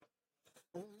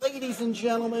Ladies and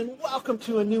gentlemen, welcome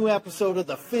to a new episode of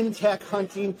the FinTech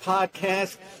Hunting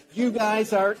Podcast. You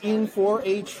guys are in for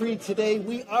a treat today.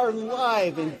 We are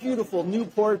live in beautiful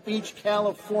Newport Beach,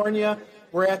 California.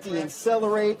 We're at the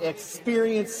Accelerate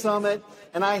Experience Summit,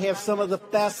 and I have some of the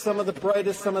best, some of the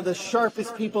brightest, some of the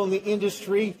sharpest people in the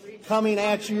industry coming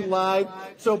at you live.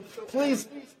 So please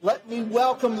let me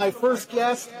welcome my first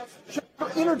guest.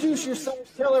 Introduce yourself,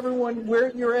 tell everyone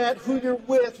where you're at, who you're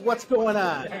with, what's going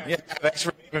on. Yeah, thanks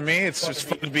for having me. It's just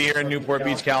fun to be here in Newport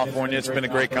Beach, California. It's been a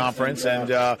great conference, and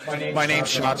my name's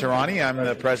Shah Tehrani. I'm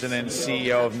the president and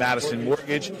CEO of Madison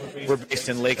Mortgage. We're based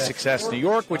in Lake Success, New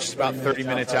York, which is about 30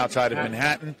 minutes outside of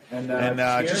Manhattan, and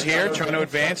just here trying to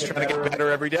advance, trying to get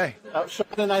better every day. Sean,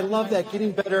 and I love that,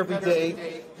 getting better every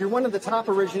day. You're one of the top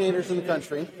originators in the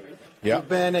country. Yeah. You've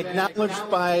been acknowledged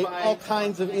by all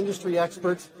kinds of industry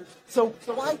experts. So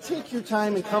why take your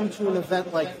time and come to an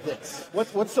event like this?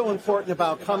 What's so important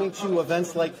about coming to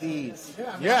events like these?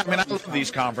 Yeah, I mean, I love these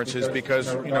conferences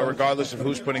because, regardless of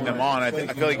who's putting them on, I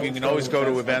feel like you can always go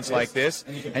to events like this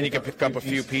and you can pick up a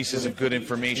few pieces of good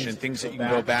information, things that you can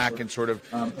go back and sort of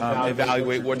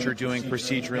evaluate what you're doing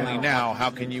procedurally now. How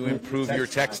can you improve your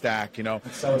tech stack?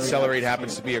 Accelerate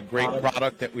happens to be a great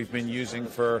product that we've been using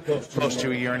for close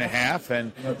to a year and a half,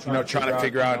 and, trying to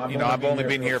figure out, I've only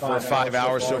been here for 5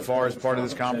 hours so far as part of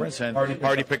this conference, and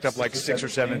already picked up like 6 or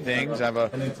 7 things. I have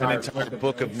an entire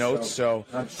book of notes, so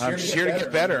I'm just here to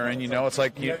get better. And it's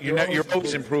like you're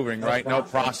always improving, right? No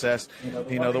process.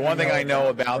 The one thing I know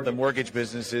about the mortgage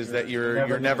business is that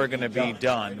you're never going to be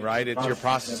done, right? Your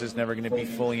process is never going to be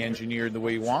fully engineered the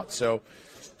way you want. So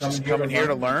just coming here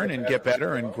to learn and get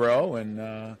better and grow,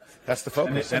 and that's the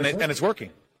focus, and it's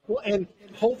working. Well, and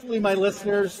hopefully my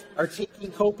listeners are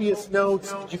taking copious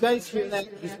notes. Did you guys hear that?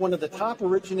 He's one of the top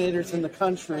originators in the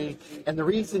country, and the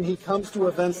reason he comes to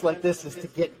events like this is to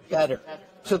get better,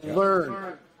 to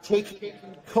learn, take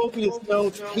copious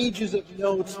notes, pages of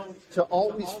notes, to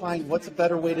always find what's a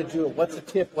better way to do it, what's a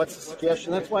tip, what's a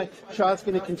suggestion. That's why Shah's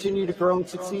going to continue to grow and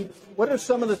succeed. What are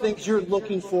some of the things you're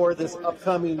looking for this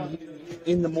upcoming year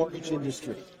in the mortgage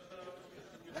industry?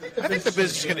 I think the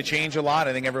business is going to change a lot.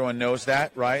 I think everyone knows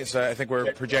that, right? So I think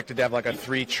we're projected to have like a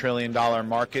 $3 trillion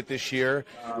market this year,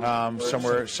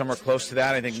 somewhere close to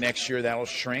that. I think next year that'll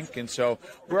shrink, and so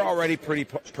we're already pretty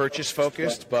purchase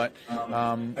focused. But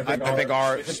I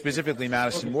think specifically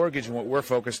Madison Mortgage, and what we're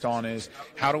focused on is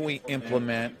how do we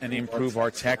implement and improve our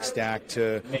tech stack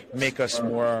to make us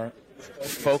more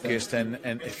focused and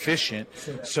efficient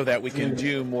so that we can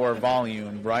do more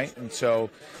volume, right? And so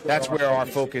that's where our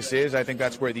focus is. I think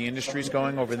that's where the industry is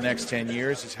going over the next 10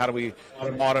 years is how do we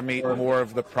automate more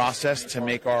of the process to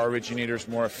make our originators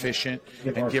more efficient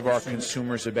and give our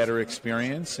consumers a better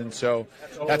experience. And so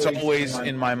that's always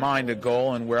in my mind a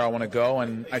goal and where I want to go.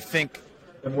 And I think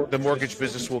the mortgage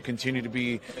business will continue to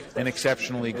be an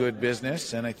exceptionally good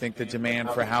business, and I think the demand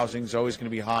for housing is always going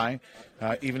to be high.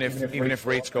 Even if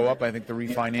rates go up, I think the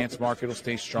refinance market will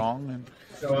stay strong.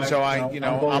 And so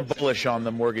I'm bullish on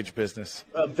the mortgage business.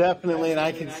 Definitely, and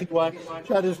I can see why.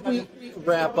 Chad, as we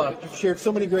wrap up, you've shared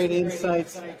so many great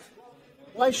insights.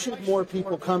 Why should more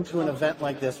people come to an event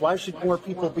like this? Why should more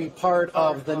people be part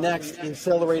of the next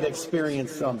Accelerate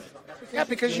Experience Summit? Yeah,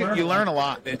 because you learn a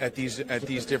lot at these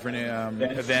different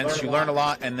events. You learn a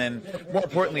lot, and then more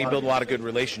importantly, you build a lot of good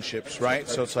relationships, right?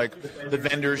 So it's like the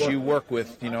vendors you work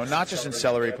with, not just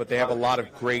Accelerate, but they have a lot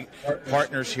of great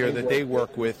partners here that they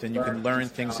work with, and you can learn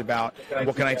things about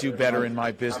what can I do better in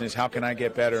my business, how can I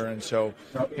get better, and so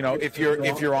if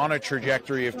you're on a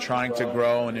trajectory of trying to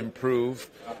grow and improve,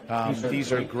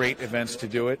 these are great events to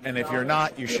do it. And if you're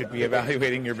not, you should be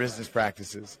evaluating your business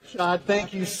practices. Shah,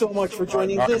 thank you so much for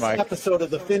joining this episode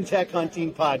of the FinTech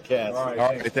Hunting Podcast. All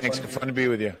right, thanks. Fun to be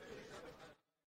with you.